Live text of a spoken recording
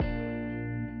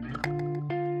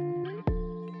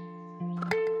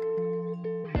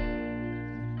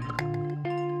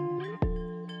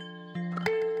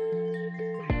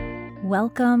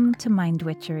Welcome to Mind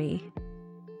Witchery.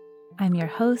 I'm your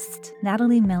host,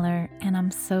 Natalie Miller, and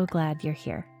I'm so glad you're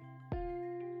here.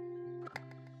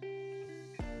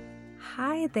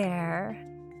 Hi there.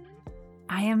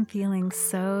 I am feeling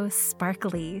so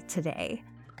sparkly today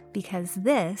because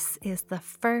this is the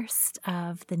first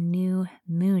of the new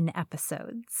moon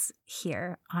episodes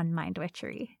here on Mind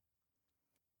Witchery.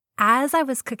 As I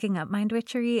was cooking up Mind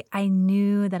Witchery, I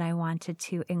knew that I wanted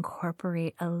to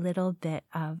incorporate a little bit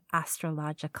of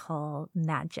astrological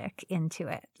magic into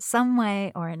it, some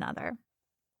way or another.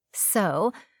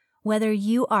 So, whether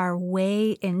you are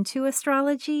way into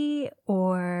astrology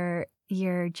or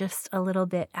you're just a little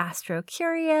bit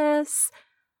astro-curious,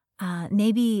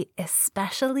 maybe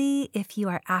especially if you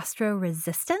are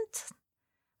astro-resistant,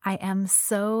 I am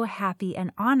so happy and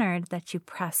honored that you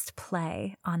pressed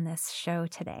play on this show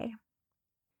today.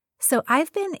 So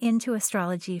I've been into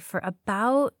astrology for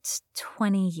about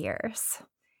 20 years,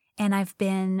 and I've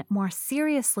been more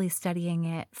seriously studying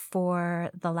it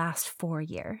for the last 4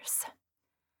 years.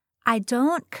 I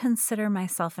don't consider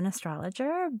myself an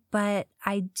astrologer, but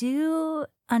I do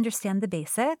understand the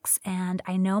basics, and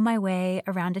I know my way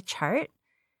around a chart.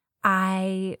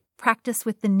 I practice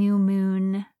with the new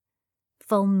moon,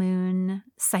 full moon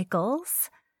cycles.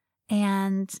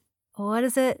 And what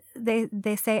is it?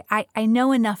 They say, I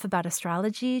know enough about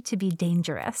astrology to be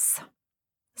dangerous.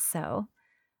 So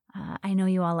I know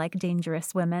you all like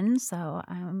dangerous women, so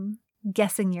I'm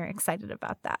guessing you're excited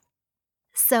about that.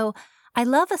 So I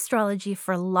love astrology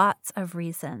for lots of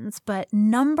reasons, but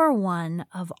number one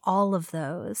of all of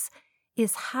those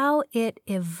is how it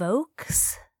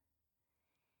evokes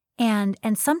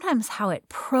and sometimes how it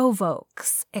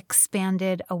provokes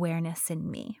expanded awareness in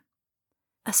me.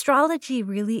 Astrology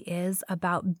really is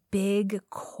about big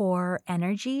core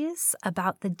energies,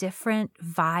 about the different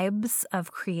vibes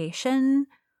of creation,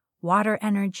 water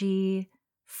energy,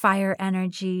 fire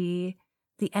energy,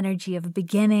 the energy of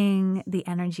beginning, the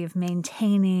energy of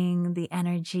maintaining, the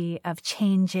energy of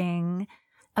changing,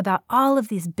 about all of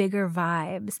these bigger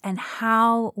vibes and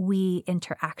how we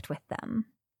interact with them.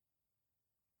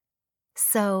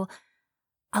 So,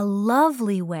 a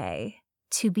lovely way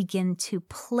to begin to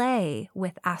play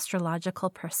with astrological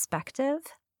perspective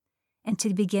and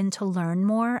to begin to learn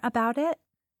more about it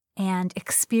and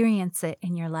experience it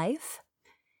in your life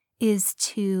is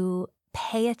to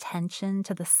pay attention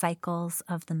to the cycles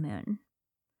of the moon.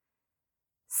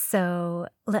 So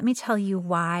let me tell you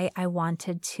why I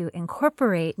wanted to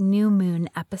incorporate new moon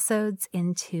episodes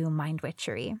into Mind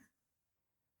Witchery.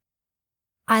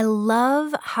 I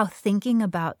love how thinking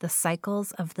about the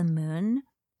cycles of the moon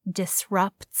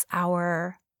disrupts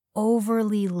our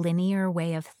overly linear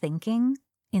way of thinking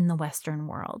in the Western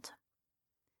world.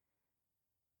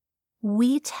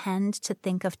 We tend to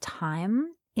think of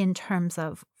time in terms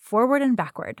of forward and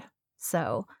backward.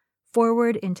 So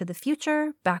forward into the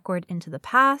future, backward into the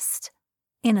past,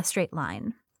 in a straight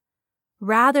line,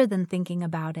 rather than thinking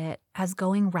about it as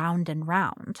going round and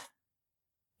round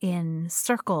in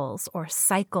circles or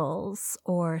cycles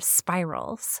or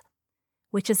spirals,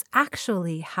 which is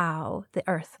actually how the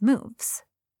earth moves.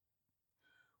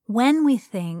 When we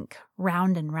think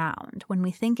round and round, when we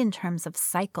think in terms of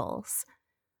cycles,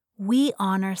 we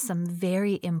honor some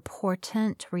very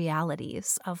important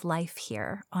realities of life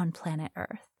here on planet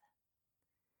Earth.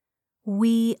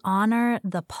 We honor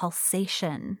the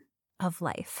pulsation of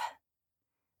life,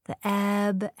 the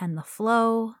ebb and the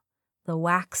flow, the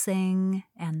waxing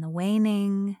and the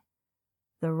waning,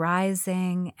 the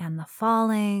rising and the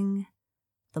falling,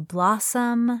 the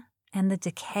blossom and the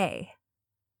decay,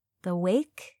 the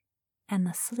wake and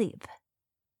the sleep,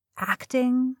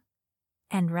 acting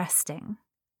and resting.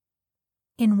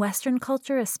 In Western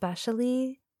culture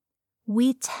especially,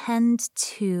 we tend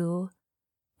to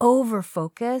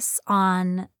over-focus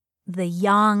on the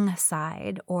yang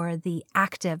side or the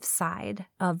active side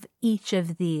of each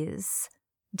of these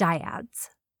dyads.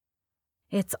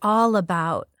 It's all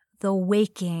about the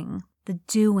waking, the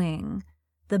doing,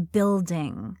 the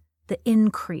building, the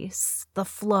increase, the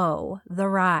flow, the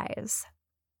rise.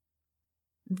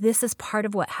 This is part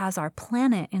of what has our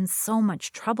planet in so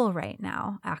much trouble right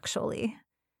now, actually.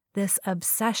 This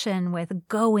obsession with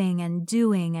going and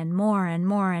doing and more and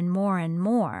more and more and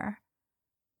more.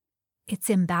 It's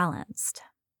imbalanced.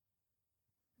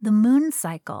 The moon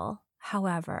cycle,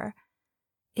 however,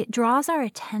 it draws our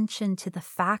attention to the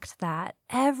fact that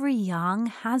every yang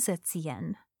has its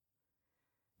yin.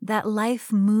 That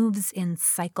life moves in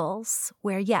cycles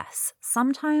where, yes,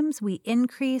 sometimes we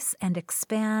increase and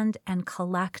expand and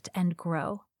collect and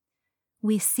grow.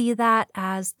 We see that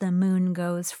as the moon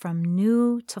goes from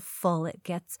new to full. It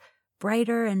gets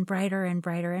brighter and brighter and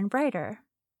brighter and brighter.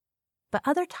 But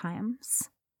other times,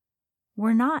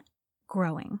 we're not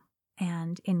growing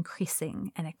and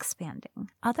increasing and expanding.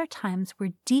 Other times,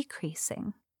 we're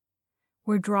decreasing.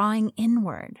 We're drawing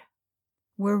inward.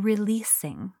 We're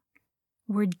releasing.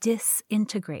 We're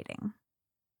disintegrating.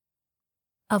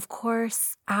 Of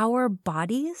course, our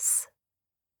bodies,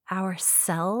 our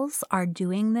cells are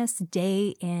doing this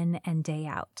day in and day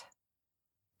out.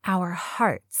 Our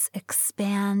hearts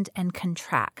expand and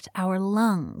contract. Our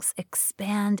lungs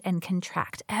expand and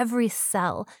contract. Every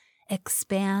cell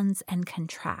expands and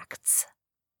contracts.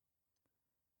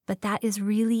 But that is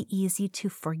really easy to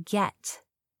forget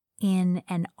in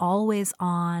an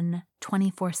always-on,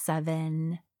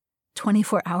 24/7,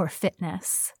 24-hour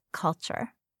fitness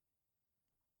culture.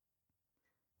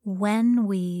 When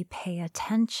we pay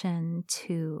attention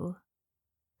to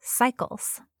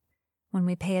cycles, when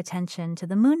we pay attention to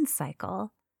the moon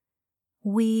cycle,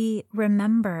 we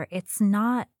remember it's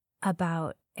not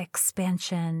about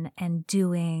expansion and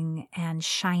doing and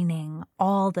shining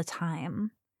all the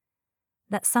time.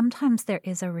 That sometimes there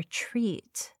is a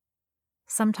retreat.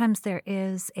 Sometimes there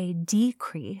is a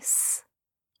decrease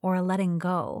or a letting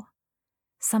go.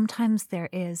 Sometimes there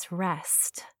is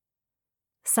rest.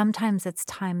 Sometimes it's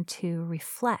time to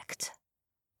reflect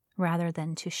rather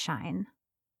than to shine.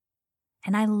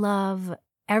 And I love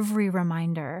every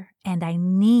reminder, and I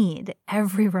need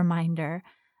every reminder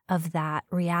of that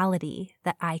reality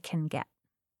that I can get.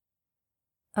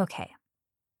 Okay,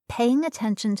 paying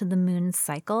attention to the moon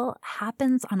cycle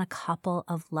happens on a couple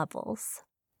of levels.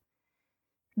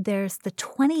 There's the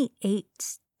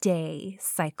 28-day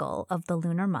cycle of the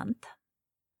lunar month,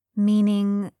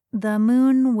 meaning the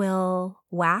moon will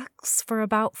wax for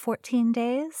about 14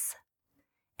 days,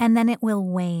 and then it will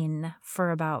wane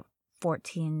for about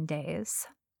 14 days.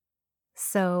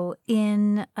 So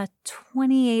in a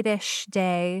 28-ish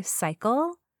day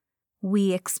cycle,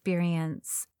 we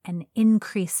experience an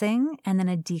increasing and then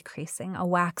a decreasing, a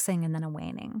waxing and then a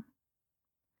waning.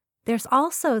 There's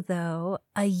also, though,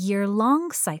 a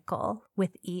year-long cycle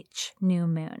with each new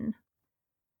moon.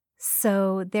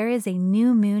 So there is a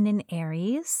new moon in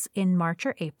Aries in March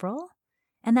or April,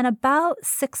 and then about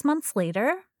 6 months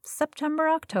later, September,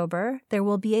 October, there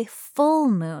will be a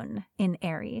full moon in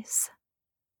Aries.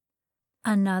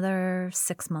 Another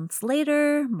 6 months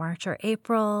later, March or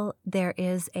April, there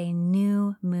is a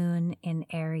new moon in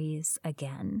Aries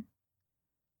again.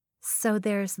 So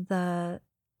there's the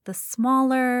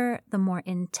smaller, the more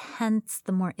intense,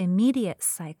 the more immediate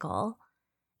cycle.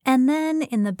 And then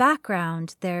in the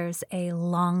background, there's a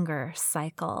longer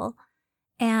cycle.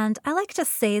 And I like to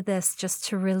say this just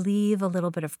to relieve a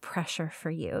little bit of pressure for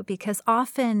you, because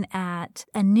often at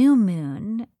a new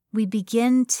moon, we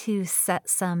begin to set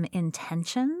some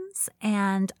intentions.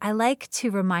 And I like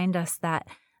to remind us that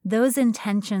those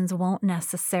intentions won't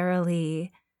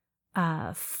necessarily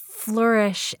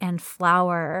flourish and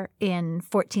flower in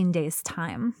 14 days'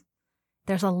 time.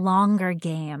 There's a longer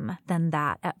game than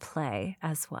that at play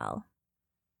as well.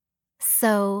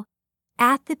 So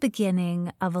at the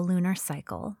beginning of a lunar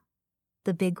cycle,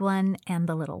 the big one and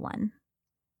the little one,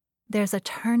 there's a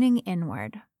turning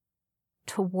inward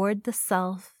toward the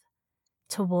self,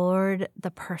 toward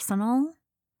the personal.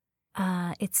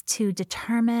 It's to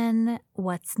determine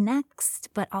what's next,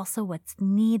 but also what's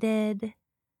needed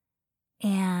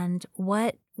and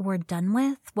what we're done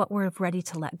with, what we're ready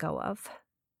to let go of.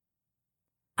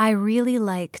 I really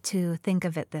like to think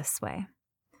of it this way.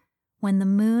 When the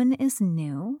moon is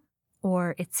new,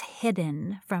 or it's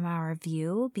hidden from our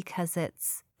view because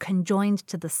it's conjoined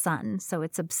to the sun, so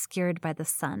it's obscured by the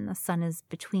sun. The sun is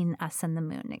between us and the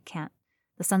moon.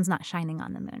 The sun's not shining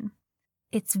on the moon.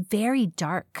 It's very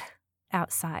dark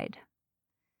outside.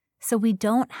 So we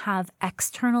don't have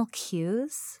external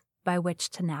cues by which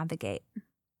to navigate.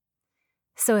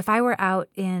 So if I were out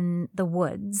in the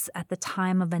woods at the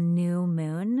time of a new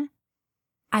moon,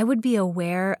 I would be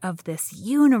aware of this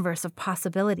universe of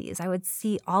possibilities. I would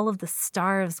see all of the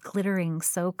stars glittering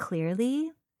so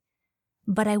clearly,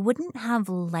 but I wouldn't have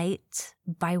light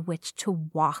by which to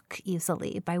walk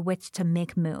easily, by which to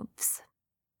make moves.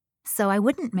 So I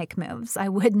wouldn't make moves. I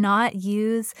would not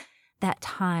use that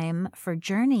time for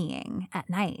journeying at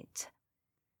night.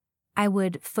 I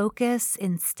would focus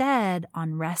instead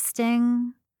on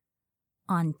resting,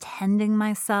 on tending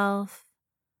myself,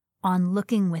 on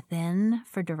looking within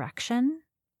for direction.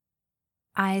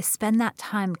 I spend that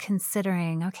time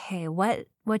considering, okay, what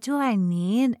do I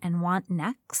need and want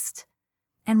next?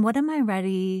 And what am I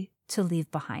ready to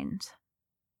leave behind?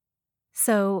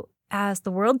 So as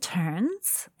the world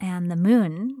turns and the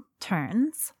moon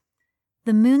turns,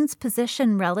 the moon's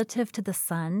position relative to the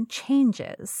sun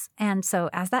changes. And so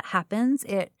as that happens,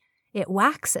 it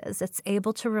waxes. It's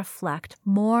able to reflect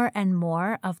more and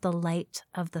more of the light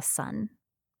of the sun.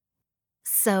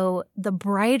 So the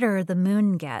brighter the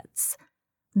moon gets,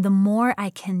 the more I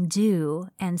can do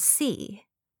and see,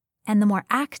 and the more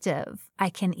active I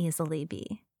can easily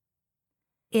be.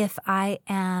 If I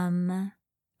am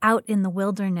out in the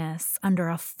wilderness under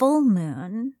a full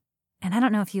moon, and I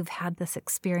don't know if you've had this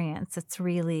experience, it's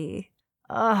really,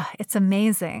 it's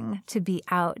amazing to be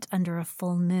out under a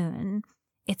full moon.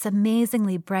 It's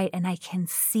amazingly bright, and I can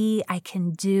see, I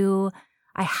can do,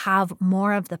 I have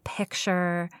more of the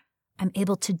picture, I'm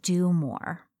able to do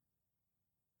more.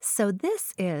 So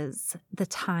this is the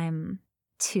time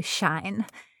to shine.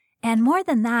 And more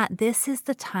than that, this is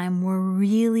the time we're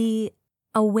really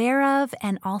aware of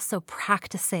and also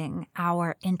practicing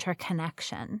our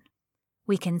interconnection.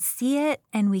 We can see it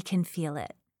and we can feel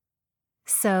it.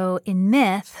 So in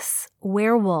myths,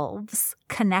 werewolves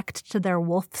connect to their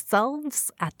wolf selves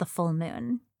at the full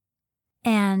moon.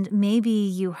 And maybe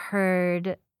you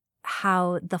heard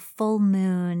how the full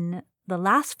moon, the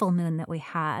last full moon that we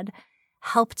had,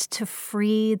 helped to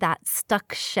free that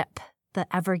stuck ship, the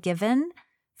Ever Given,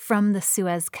 from the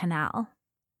Suez Canal.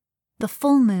 The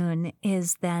full moon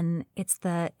is then, it's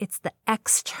the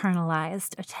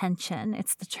externalized attention.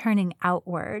 It's the turning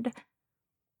outward.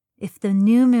 If the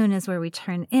new moon is where we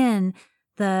turn in,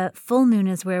 the full moon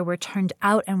is where we're turned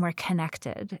out and we're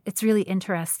connected. It's really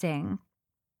interesting.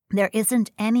 There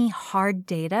isn't any hard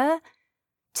data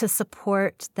to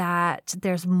support that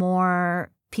there's more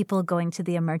people going to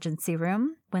the emergency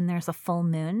room when there's a full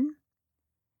moon.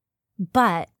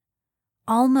 But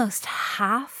almost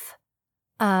half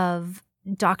of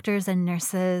doctors and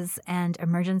nurses and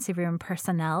emergency room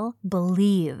personnel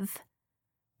believe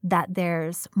that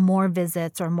there's more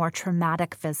visits or more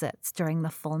traumatic visits during the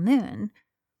full moon.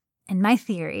 And my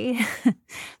theory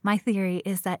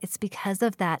is that it's because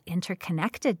of that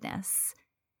interconnectedness.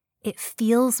 It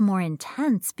feels more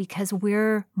intense because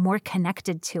we're more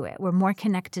connected to it. We're more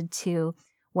connected to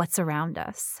what's around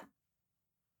us.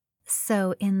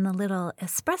 So in the little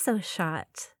espresso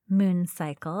shot moon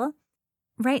cycle,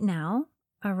 right now,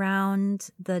 around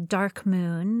the dark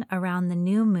moon, around the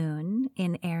new moon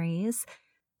in Aries,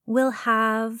 we'll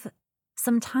have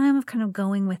some time of kind of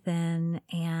going within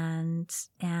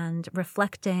and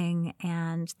reflecting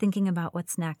and thinking about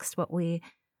what's next, what we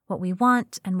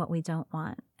want and what we don't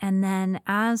want. And then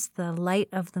as the light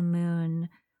of the moon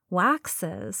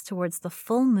waxes towards the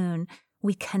full moon,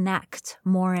 we connect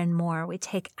more and more. We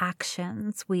take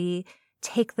actions. We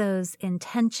take those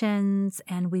intentions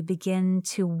and we begin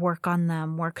to work on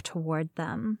them, work toward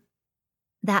them.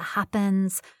 That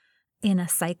happens in a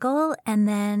cycle, and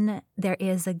then there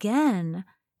is again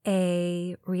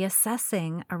a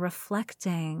reassessing, a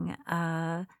reflecting,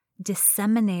 a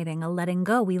disseminating, a letting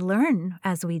go. We learn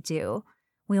as we do.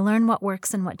 We learn what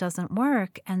works and what doesn't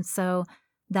work. And so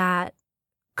that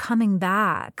coming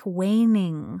back,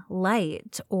 waning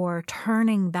light, or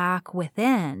turning back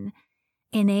within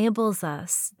enables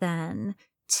us then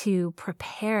to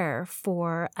prepare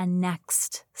for a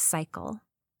next cycle.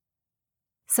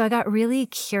 So I got really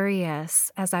curious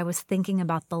as I was thinking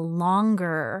about the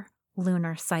longer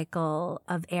lunar cycle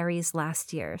of Aries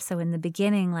last year. So in the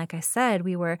beginning, like I said,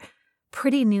 we were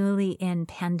pretty newly in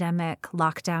pandemic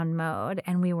lockdown mode,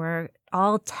 and we were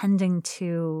all tending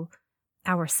to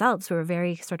ourselves. We were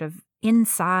very sort of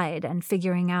inside and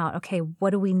figuring out, okay,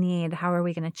 what do we need? How are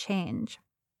we going to change?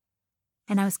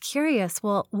 And I was curious,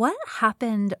 well, what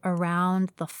happened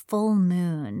around the full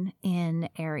moon in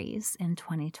Aries in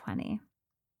 2020?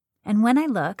 And when I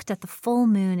looked at the full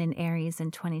moon in Aries in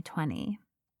 2020,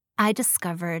 I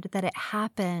discovered that it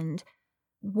happened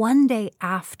one day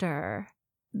after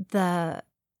the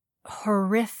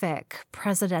horrific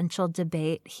presidential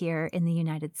debate here in the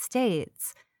United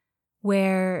States,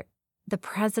 where the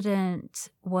president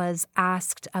was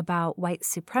asked about white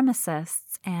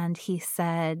supremacists, and he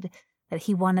said that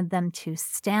he wanted them to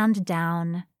stand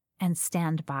down and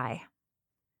stand by.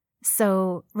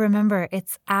 So remember,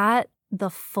 it's at the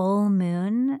full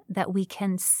moon that we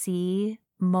can see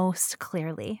most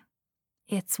clearly.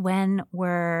 It's when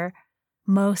we're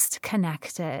most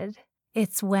connected.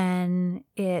 It's when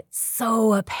it's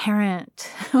so apparent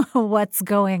what's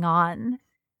going on.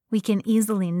 We can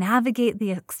easily navigate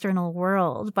the external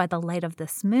world by the light of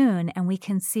this moon, and we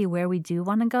can see where we do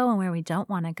want to go and where we don't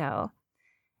want to go.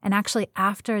 And actually,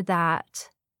 after that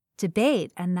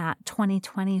debate and that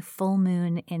 2020 full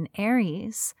moon in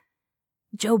Aries,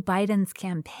 Joe Biden's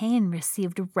campaign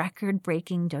received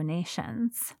record-breaking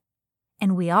donations.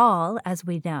 And we all, as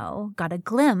we know, got a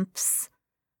glimpse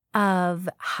of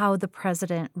how the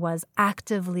president was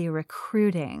actively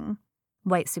recruiting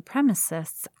white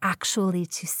supremacists actually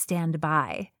to stand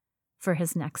by for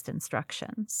his next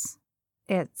instructions.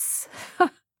 It's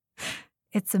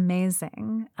it's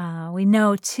amazing. We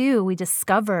know, too, we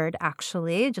discovered,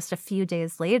 actually, just a few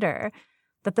days later,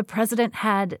 that the president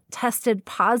had tested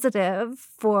positive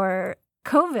for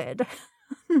COVID.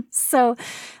 So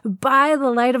by the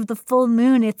light of the full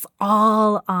moon, it's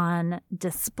all on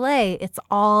display. It's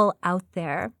all out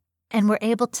there. And we're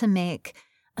able to make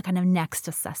a kind of next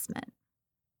assessment.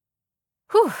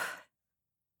 Whew.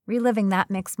 Reliving that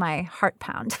makes my heart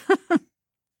pound.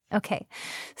 Okay,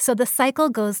 so the cycle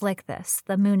goes like this.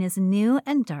 The moon is new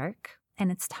and dark, and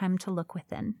it's time to look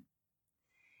within.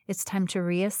 It's time to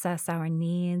reassess our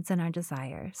needs and our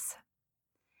desires.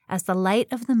 As the light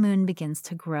of the moon begins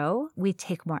to grow, we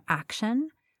take more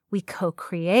action, we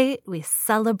co-create, we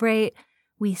celebrate,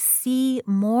 we see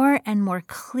more and more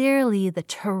clearly the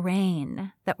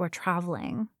terrain that we're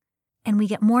traveling. And we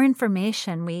get more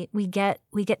information, we get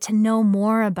to know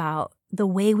more about the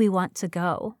way we want to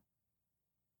go.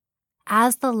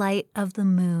 As the light of the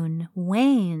moon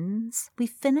wanes, we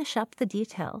finish up the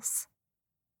details.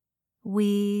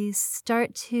 We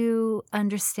start to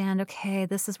understand, okay,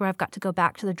 this is where I've got to go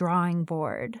back to the drawing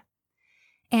board.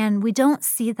 And we don't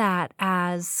see that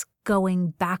as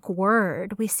going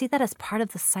backward. We see that as part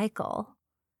of the cycle.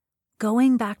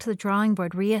 Going back to the drawing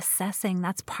board, reassessing,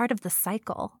 that's part of the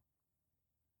cycle.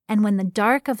 And when the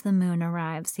dark of the moon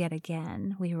arrives yet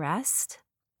again, we rest,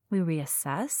 we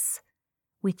reassess,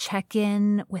 we check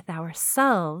in with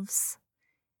ourselves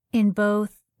in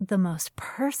both the most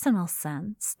personal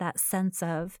sense, that sense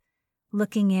of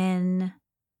looking in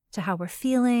to how we're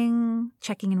feeling,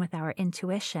 checking in with our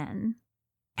intuition.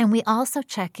 And we also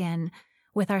check in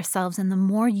with ourselves in the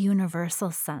more universal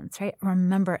sense, right?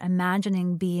 Remember,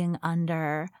 imagining being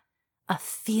under a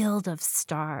field of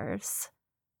stars,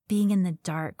 being in the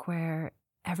dark where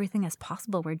everything is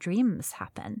possible, where dreams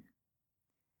happen.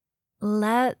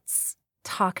 Let's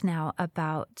talk now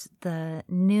about the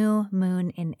new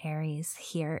moon in Aries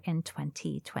here in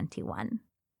 2021.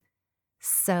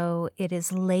 So it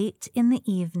is late in the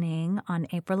evening on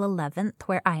April 11th,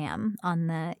 where I am on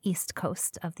the East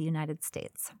Coast of the United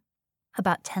States.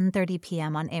 About 10:30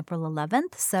 p.m. on April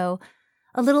 11th, so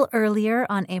a little earlier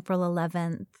on April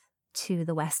 11th to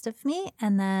the west of me,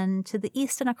 and then to the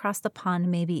east and across the pond,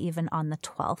 maybe even on the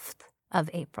 12th of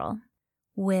April.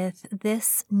 With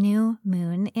this new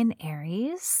moon in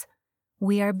Aries,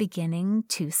 we are beginning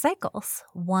 2 cycles.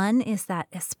 One is that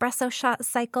espresso shot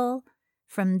cycle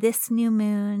from this new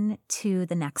moon to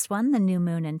the next one, the new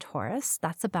moon in Taurus.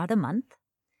 That's about a month.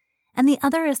 And the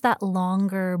other is that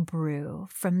longer brew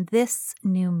from this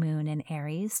new moon in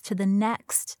Aries to the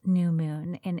next new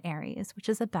moon in Aries, which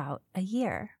is about a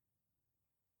year.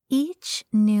 Each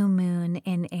new moon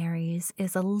in Aries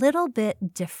is a little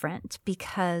bit different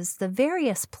because the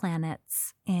various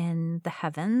planets in the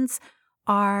heavens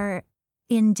are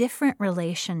in different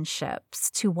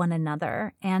relationships to one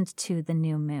another and to the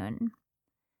new moon.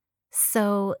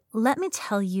 So let me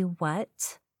tell you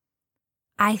what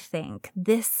I think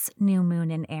this new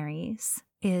moon in Aries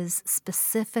is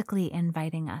specifically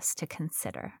inviting us to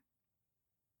consider.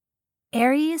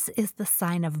 Aries is the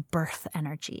sign of birth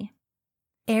energy.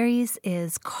 Aries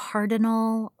is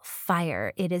cardinal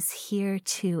fire. It is here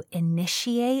to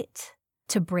initiate,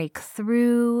 to break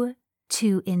through,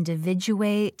 to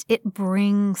individuate. It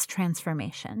brings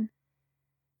transformation.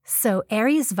 So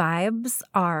Aries vibes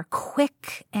are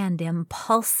quick and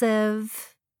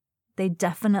impulsive. They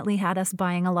definitely had us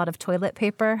buying a lot of toilet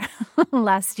paper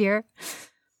last year.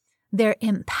 They're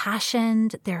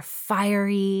impassioned, they're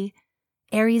fiery.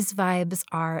 Aries vibes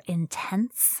are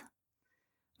intense.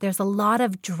 There's a lot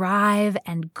of drive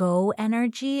and go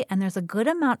energy, and there's a good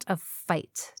amount of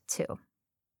fight, too.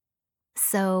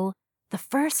 So the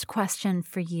first question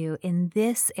for you in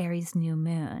this Aries new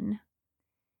moon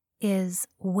is,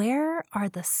 where are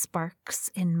the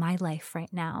sparks in my life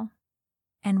right now?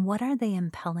 And what are they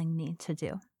impelling me to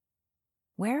do?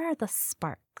 Where are the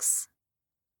sparks?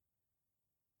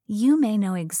 You may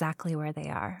know exactly where they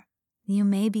are. You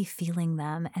may be feeling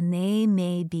them, and they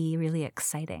may be really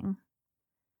exciting.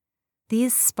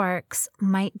 These sparks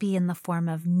might be in the form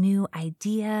of new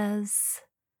ideas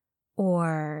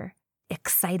or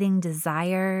exciting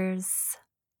desires,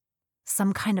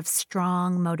 some kind of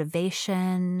strong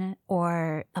motivation,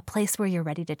 or a place where you're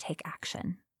ready to take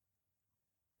action.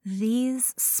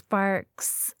 These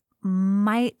sparks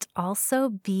might also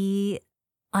be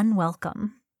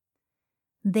unwelcome.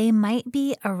 They might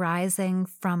be arising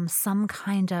from some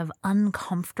kind of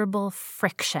uncomfortable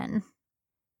friction.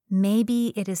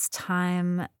 Maybe it is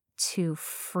time to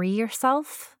free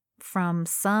yourself from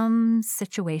some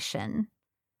situation.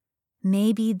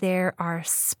 Maybe there are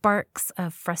sparks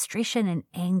of frustration and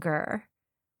anger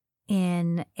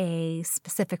in a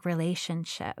specific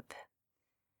relationship.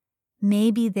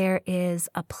 Maybe there is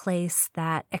a place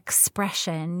that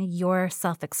expression, your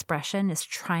self-expression, is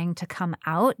trying to come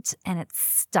out and it's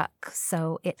stuck,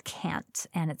 so it can't,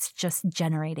 and it's just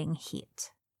generating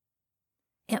heat.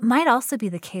 It might also be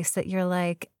the case that you're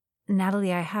like,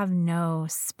 Natalie, I have no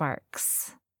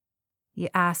sparks. You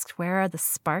asked, where are the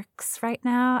sparks right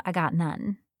now? I got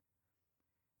none.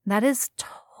 That is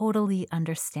totally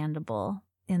understandable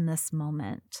in this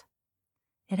moment.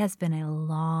 It has been a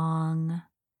long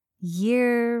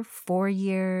year, 4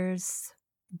 years,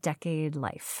 decade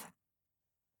life.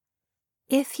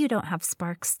 If you don't have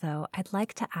sparks, though, I'd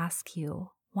like to ask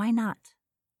you, why not?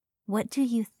 What do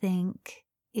you think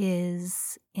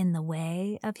is in the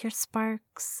way of your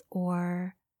sparks,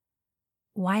 or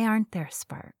why aren't there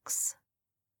sparks?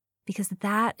 Because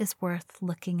that is worth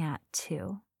looking at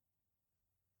too.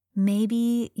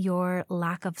 Maybe your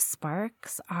lack of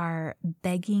sparks are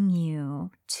begging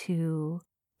you to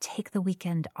take the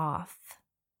weekend off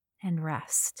and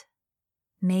rest.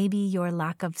 Maybe your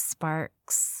lack of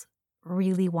sparks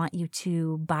really want you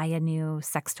to buy a new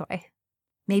sex toy.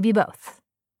 Maybe both.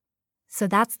 So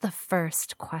that's the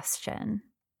first question.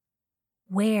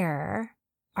 Where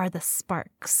are the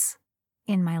sparks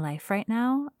in my life right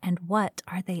now, and what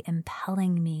are they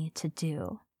impelling me to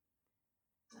do?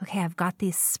 Okay, I've got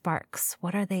these sparks.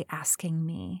 What are they asking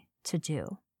me to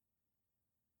do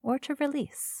or to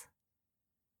release?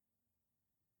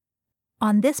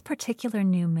 On this particular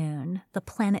new moon, the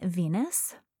planet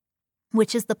Venus,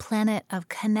 which is the planet of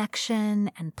connection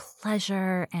and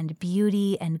pleasure and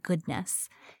beauty and goodness,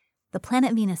 the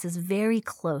planet Venus is very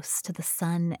close to the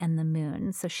sun and the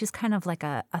moon. So she's kind of like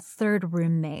a third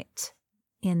roommate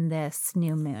in this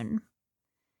new moon.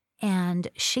 And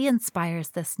she inspires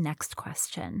this next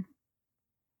question.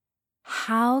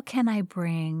 How can I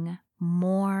bring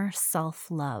more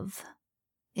self-love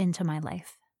into my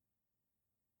life?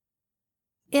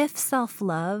 If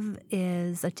self-love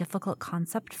is a difficult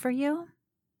concept for you,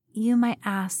 you might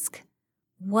ask,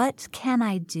 what can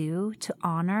I do to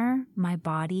honor my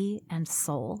body and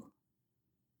soul?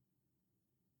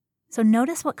 So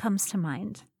notice what comes to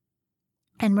mind.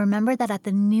 And remember that at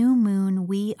the new moon,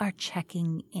 we are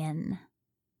checking in.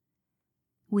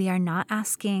 We are not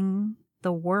asking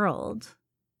the world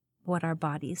what our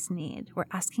bodies need. We're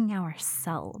asking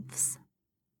ourselves.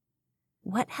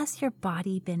 What has your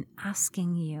body been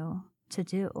asking you to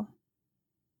do?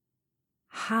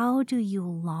 How do you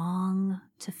long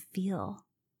to feel?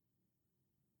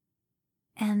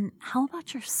 And how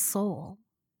about your soul?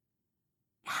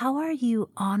 How are you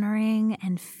honoring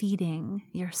and feeding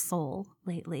your soul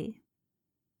lately?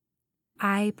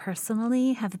 I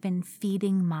personally have been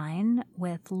feeding mine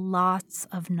with lots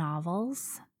of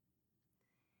novels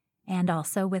and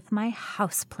also with my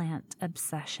houseplant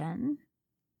obsession.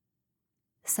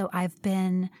 So I've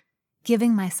been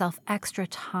giving myself extra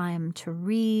time to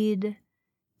read,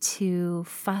 to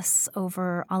fuss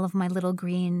over all of my little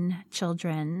green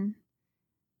children,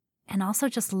 and also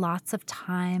just lots of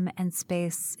time and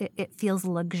space. It feels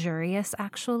luxurious,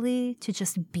 actually, to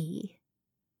just be.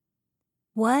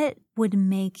 What would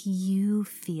make you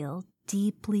feel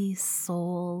deeply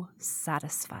soul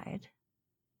satisfied?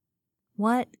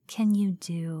 What can you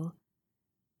do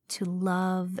to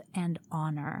love and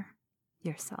honor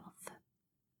yourself?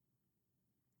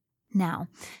 Now,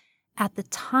 at the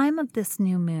time of this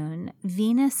new moon,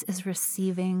 Venus is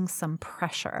receiving some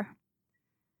pressure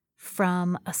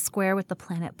from a square with the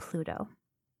planet Pluto.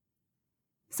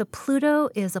 So Pluto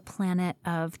is a planet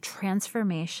of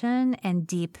transformation and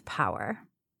deep power.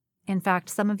 In fact,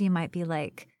 some of you might be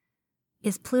like,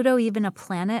 is Pluto even a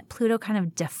planet? Pluto kind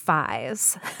of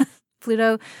defies.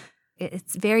 Pluto,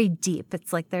 it's very deep.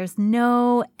 It's like there's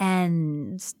no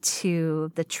end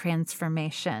to the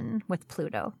transformation with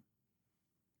Pluto.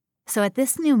 So at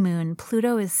this new moon,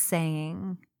 Pluto is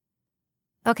saying,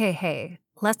 okay, hey,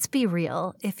 let's be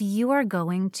real. If you are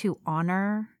going to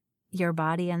honor your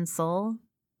body and soul,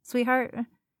 sweetheart,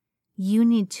 you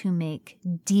need to make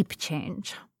deep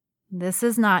change. This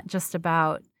is not just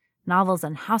about novels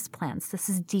and houseplants. This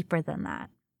is deeper than that.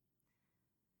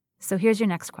 So here's your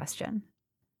next question.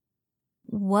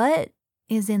 What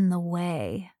is in the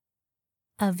way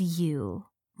of you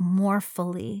more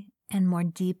fully and more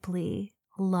deeply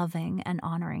loving and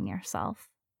honoring yourself?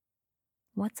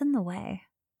 What's in the way?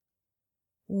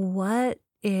 What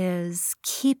is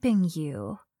keeping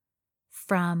you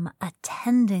from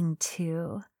attending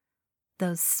to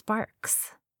those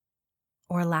sparks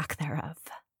or lack thereof.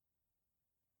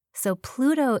 So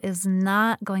Pluto is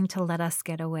not going to let us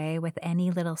get away with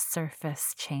any little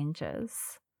surface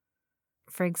changes.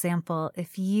 For example,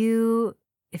 if you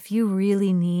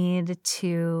really need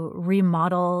to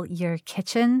remodel your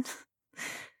kitchen,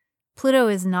 Pluto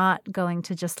is not going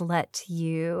to just let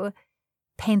you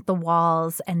paint the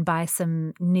walls and buy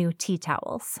some new tea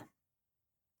towels.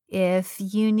 If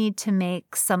you need to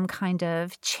make some kind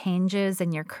of changes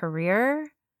in your career,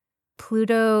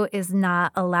 Pluto is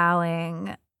not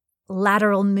allowing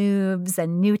lateral moves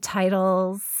and new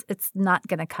titles. It's not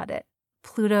going to cut it.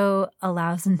 Pluto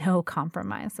allows no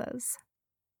compromises.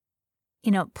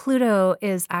 Pluto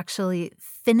is actually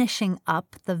finishing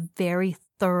up the very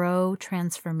thorough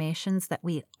transformations that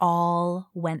we all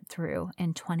went through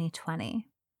in 2020.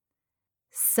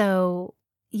 So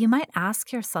you might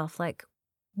ask yourself,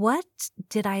 what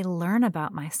did I learn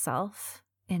about myself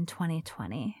in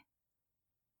 2020?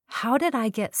 How did I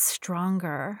get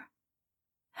stronger?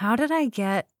 How did I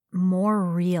get more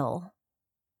real?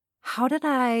 How did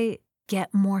I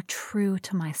get more true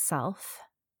to myself?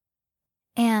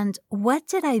 And what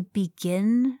did I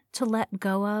begin to let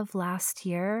go of last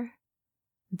year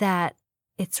that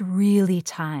it's really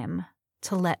time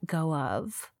to let go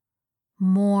of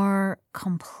more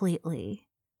completely,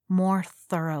 more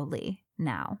thoroughly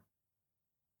now?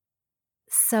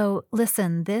 So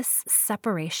listen, this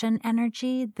separation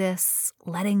energy, this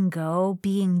letting go,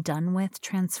 being done with,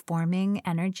 transforming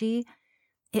energy,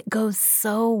 it goes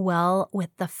so well with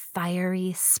the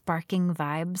fiery, sparking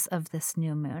vibes of this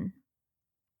new moon.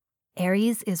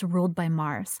 Aries is ruled by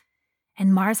Mars,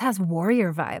 and Mars has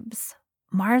warrior vibes.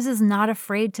 Mars is not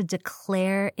afraid to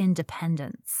declare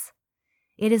independence.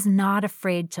 It is not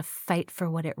afraid to fight for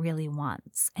what it really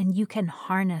wants, and you can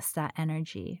harness that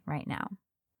energy right now.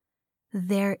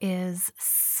 There is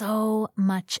so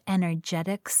much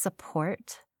energetic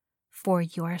support for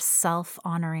your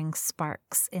self-honoring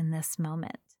sparks in this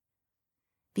moment,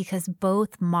 because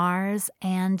both Mars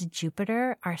and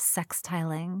Jupiter are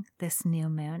sextiling this new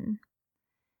moon.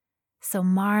 So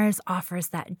Mars offers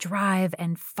that drive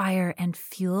and fire and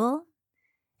fuel,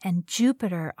 and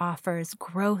Jupiter offers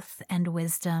growth and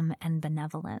wisdom and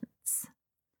benevolence.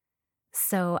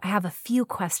 So I have a few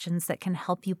questions that can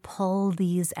help you pull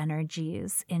these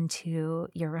energies into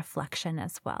your reflection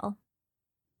as well.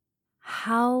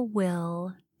 How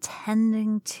will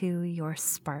tending to your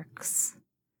sparks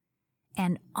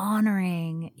and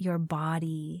honoring your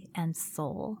body and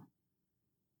soul,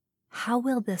 how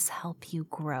will this help you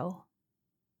grow?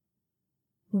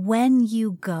 When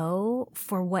you go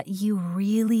for what you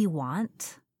really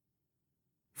want,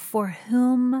 for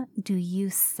whom do you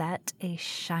set a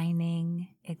shining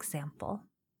example?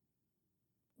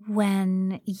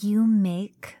 When you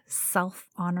make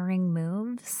self-honoring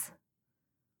moves,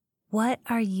 what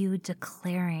are you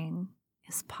declaring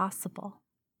is possible?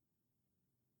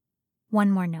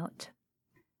 One more note.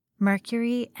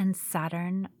 Mercury and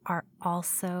Saturn are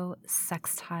also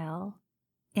sextile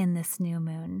in this new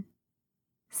moon,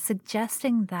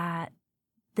 suggesting that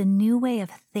the new way of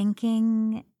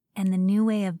thinking and the new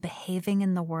way of behaving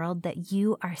in the world that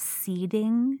you are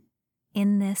seeding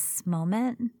in this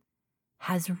moment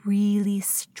has really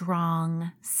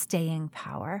strong staying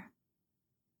power.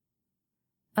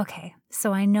 Okay,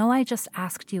 so I know I just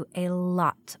asked you a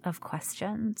lot of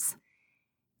questions.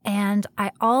 And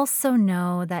I also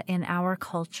know that in our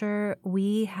culture,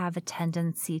 we have a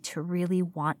tendency to really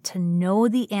want to know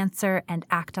the answer and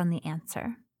act on the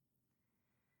answer.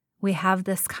 We have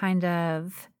this kind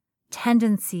of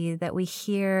tendency that we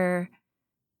hear,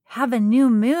 have a new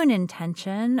moon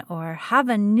intention or have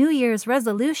a New Year's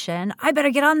resolution. I better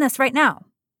get on this right now.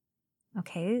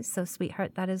 Okay, so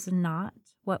sweetheart, that is not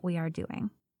what we are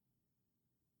doing.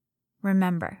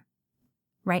 Remember,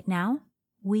 right now,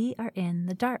 we are in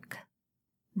the dark.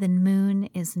 The moon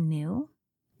is new.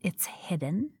 It's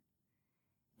hidden.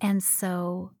 And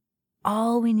so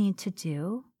all we need to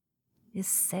do is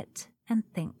sit and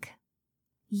think.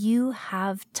 You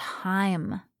have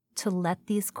time to let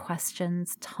these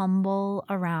questions tumble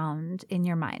around in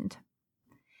your mind.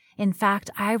 In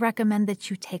fact, I recommend that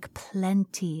you take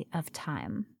plenty of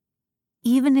time.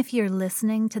 Even if you're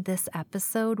listening to this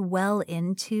episode well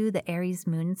into the Aries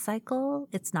moon cycle,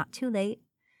 it's not too late.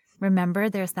 Remember,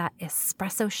 there's that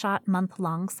espresso shot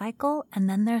month-long cycle, and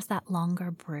then there's that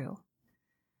longer brew.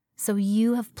 So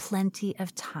you have plenty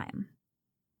of time.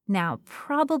 Now,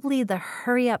 probably the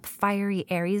hurry-up, fiery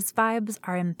Aries vibes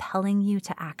are impelling you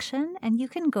to action, and you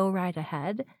can go right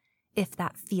ahead if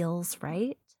that feels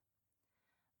right.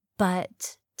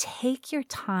 But take your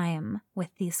time with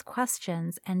these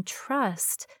questions and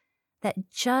trust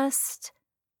that just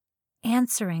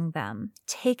answering them,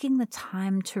 taking the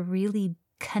time to really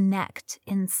connect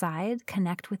inside,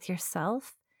 connect with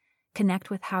yourself, connect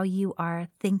with how you are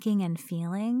thinking and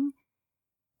feeling,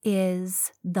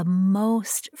 is the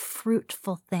most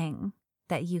fruitful thing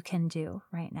that you can do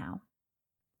right now.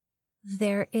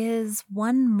 There is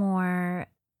one more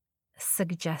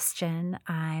suggestion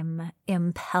I'm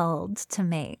impelled to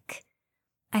make.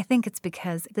 I think it's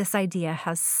because this idea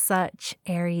has such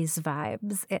Aries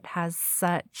vibes. It has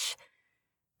such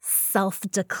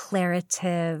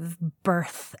self-declarative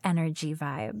birth energy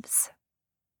vibes.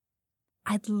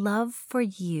 I'd love for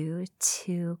you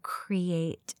to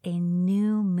create a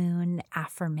new moon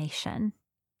affirmation.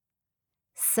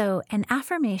 So an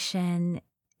affirmation,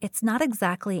 it's not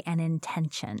exactly an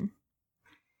intention.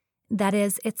 That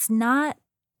is, it's not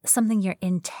something you're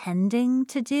intending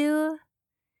to do.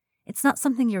 It's not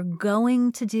something you're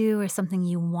going to do or something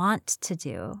you want to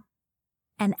do.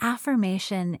 An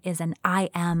affirmation is an I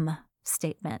am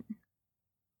statement.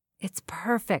 It's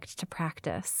perfect to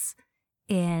practice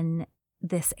in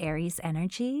this Aries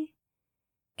energy.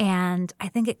 And I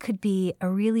think it could be a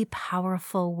really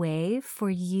powerful way for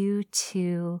you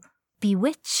to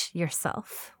bewitch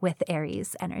yourself with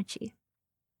Aries energy.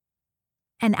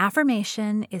 An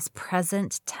affirmation is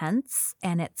present tense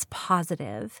and it's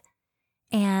positive.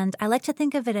 And I like to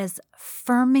think of it as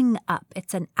firming up.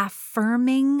 It's an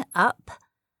affirming up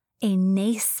a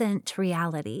nascent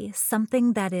reality,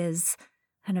 something that is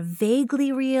kind of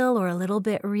vaguely real or a little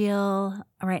bit real.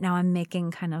 Right now I'm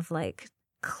making kind of like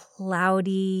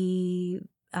cloudy,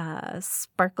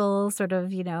 sparkle sort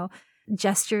of,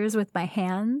 gestures with my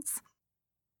hands.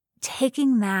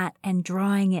 Taking that and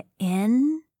drawing it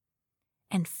in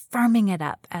and firming it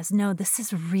up as, no, this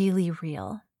is really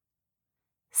real.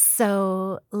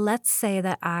 So let's say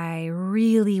that I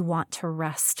really want to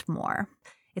rest more.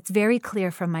 It's very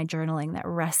clear from my journaling that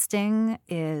resting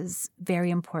is very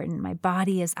important. My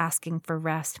body is asking for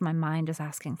rest. My mind is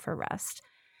asking for rest.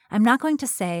 I'm not going to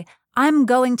say, I'm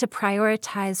going to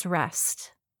prioritize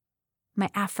rest. My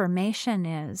affirmation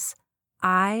is,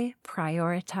 I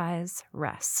prioritize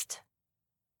rest.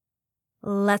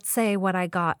 Let's say what I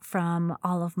got from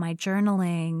all of my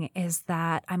journaling is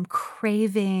that I'm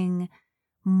craving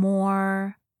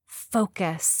more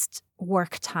focused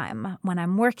work time. When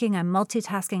I'm working, I'm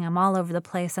multitasking, I'm all over the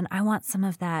place, and I want some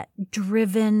of that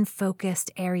driven,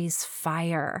 focused Aries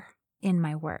fire in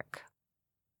my work.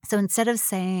 So instead of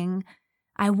saying,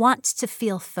 I want to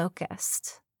feel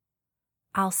focused,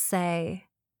 I'll say,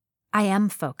 I am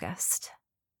focused.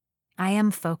 I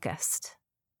am focused.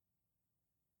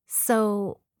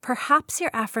 So perhaps your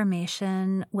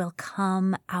affirmation will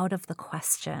come out of the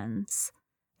questions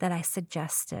that I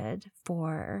suggested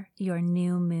for your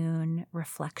new moon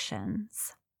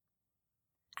reflections.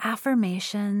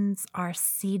 Affirmations are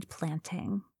seed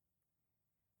planting.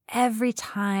 Every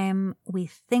time we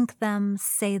think them,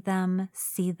 say them,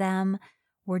 see them,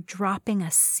 we're dropping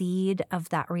a seed of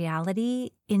that reality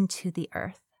into the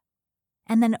earth.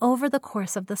 And then over the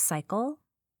course of the cycle,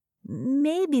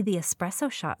 maybe the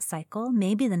espresso shot cycle,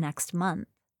 maybe the next month,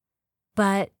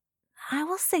 but I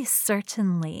will say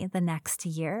certainly the next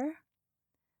year,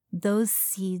 those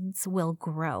seeds will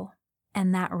grow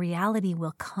and that reality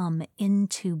will come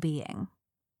into being.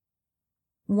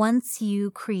 Once you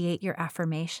create your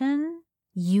affirmation,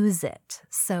 use it.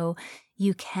 So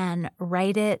you can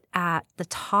write it at the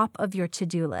top of your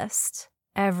to-do list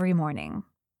every morning.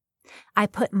 I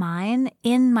put mine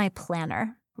in my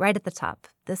planner right at the top.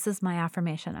 This is my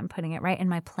affirmation. I'm putting it right in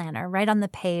my planner, right on the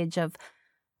page of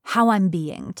how I'm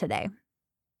being today.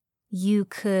 You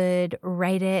could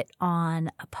write it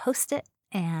on a Post-it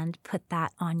and put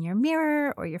that on your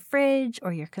mirror or your fridge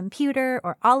or your computer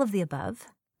or all of the above.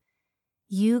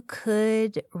 You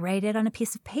could write it on a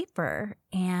piece of paper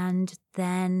and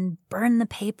then burn the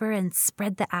paper and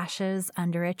spread the ashes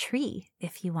under a tree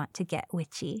if you want to get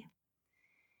witchy.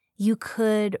 You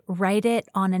could write it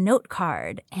on a note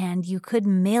card and you could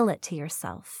mail it to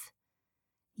yourself.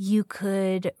 You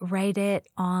could write it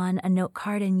on a note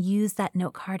card and use that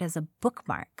note card as a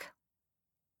bookmark.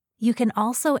 You can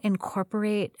also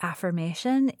incorporate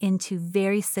affirmation into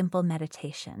very simple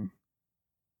meditation.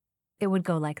 It would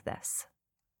go like this.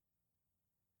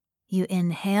 You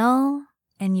inhale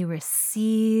and you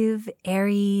receive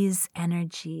Aries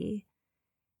energy,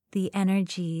 the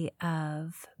energy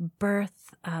of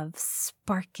birth, of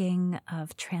sparking,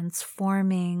 of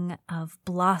transforming, of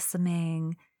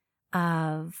blossoming,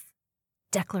 of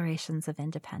declarations of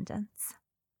independence,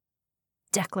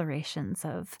 declarations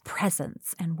of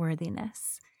presence and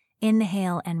worthiness.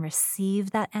 Inhale and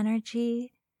receive that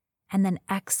energy, and then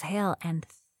exhale and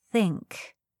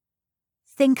think.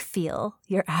 Feel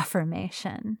your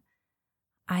affirmation.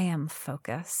 I am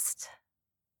focused.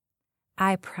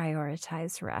 I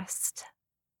prioritize rest.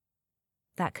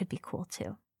 That could be cool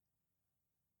too.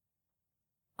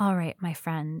 All right, my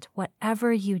friend,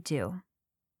 whatever you do,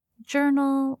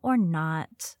 journal or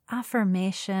not,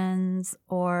 affirmations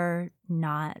or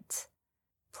not,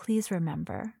 please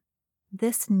remember,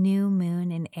 this new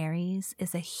moon in Aries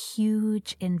is a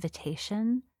huge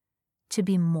invitation to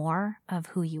be more of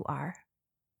who you are,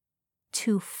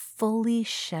 to fully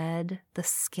shed the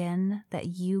skin that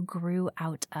you grew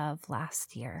out of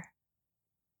last year.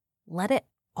 Let it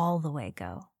all the way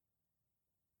go.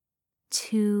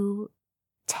 To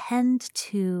tend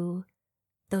to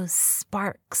those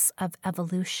sparks of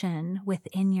evolution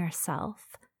within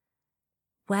yourself,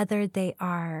 whether they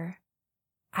are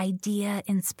idea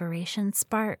inspiration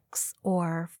sparks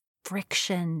or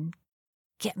friction,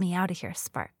 get me out of here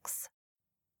sparks.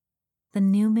 The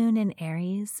new moon in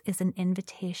Aries is an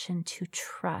invitation to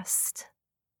trust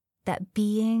that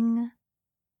being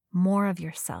more of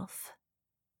yourself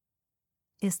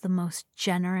is the most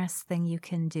generous thing you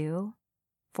can do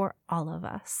for all of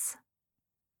us.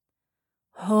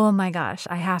 Oh my gosh,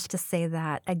 I have to say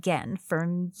that again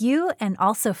for you and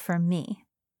also for me.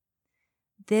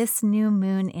 This new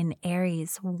moon in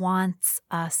Aries wants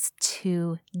us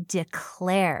to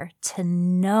declare, to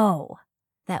know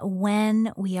that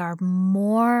when we are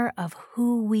more of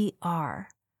who we are,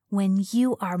 when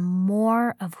you are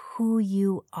more of who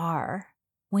you are,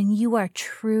 when you are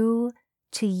true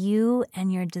to you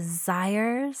and your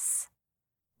desires,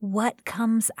 what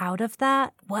comes out of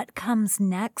that, what comes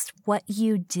next, what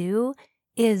you do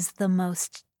is the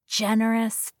most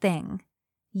generous thing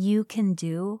you can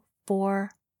do for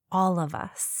all of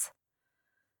us.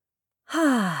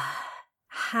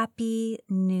 Happy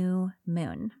new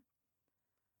moon.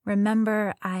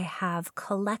 Remember, I have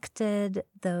collected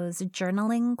those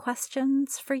journaling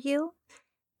questions for you.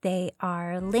 They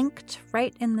are linked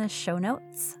right in the show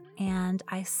notes. And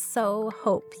I so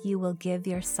hope you will give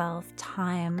yourself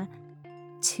time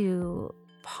to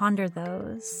ponder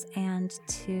those and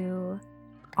to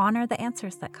honor the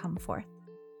answers that come forth.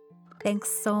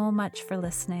 Thanks so much for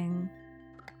listening.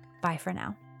 Bye for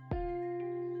now.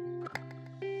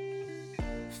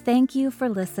 Thank you for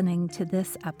listening to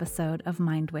this episode of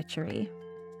Mind Witchery.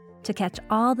 To catch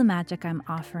all the magic I'm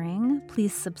offering,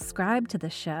 please subscribe to the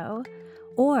show.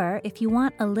 Or if you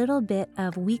want a little bit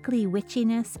of weekly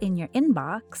witchiness in your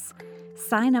inbox,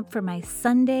 sign up for my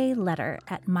Sunday letter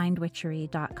at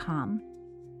mindwitchery.com.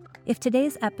 If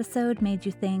today's episode made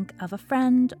you think of a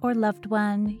friend or loved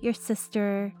one, your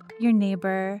sister, your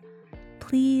neighbor,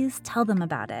 please tell them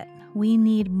about it. We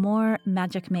need more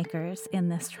magic makers in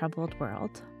this troubled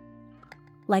world.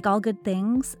 Like all good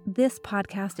things, this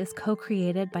podcast is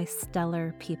co-created by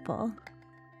stellar people.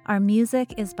 Our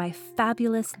music is by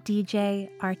fabulous DJ,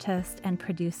 artist, and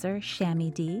producer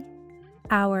Shammy D.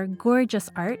 Our gorgeous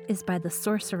art is by the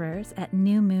sorcerers at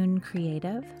New Moon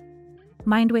Creative.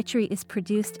 Mind Witchery is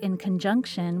produced in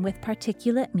conjunction with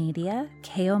Particulate Media,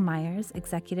 K.O. Myers,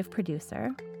 executive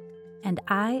producer. And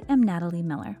I am Natalie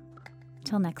Miller.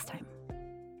 Till next time.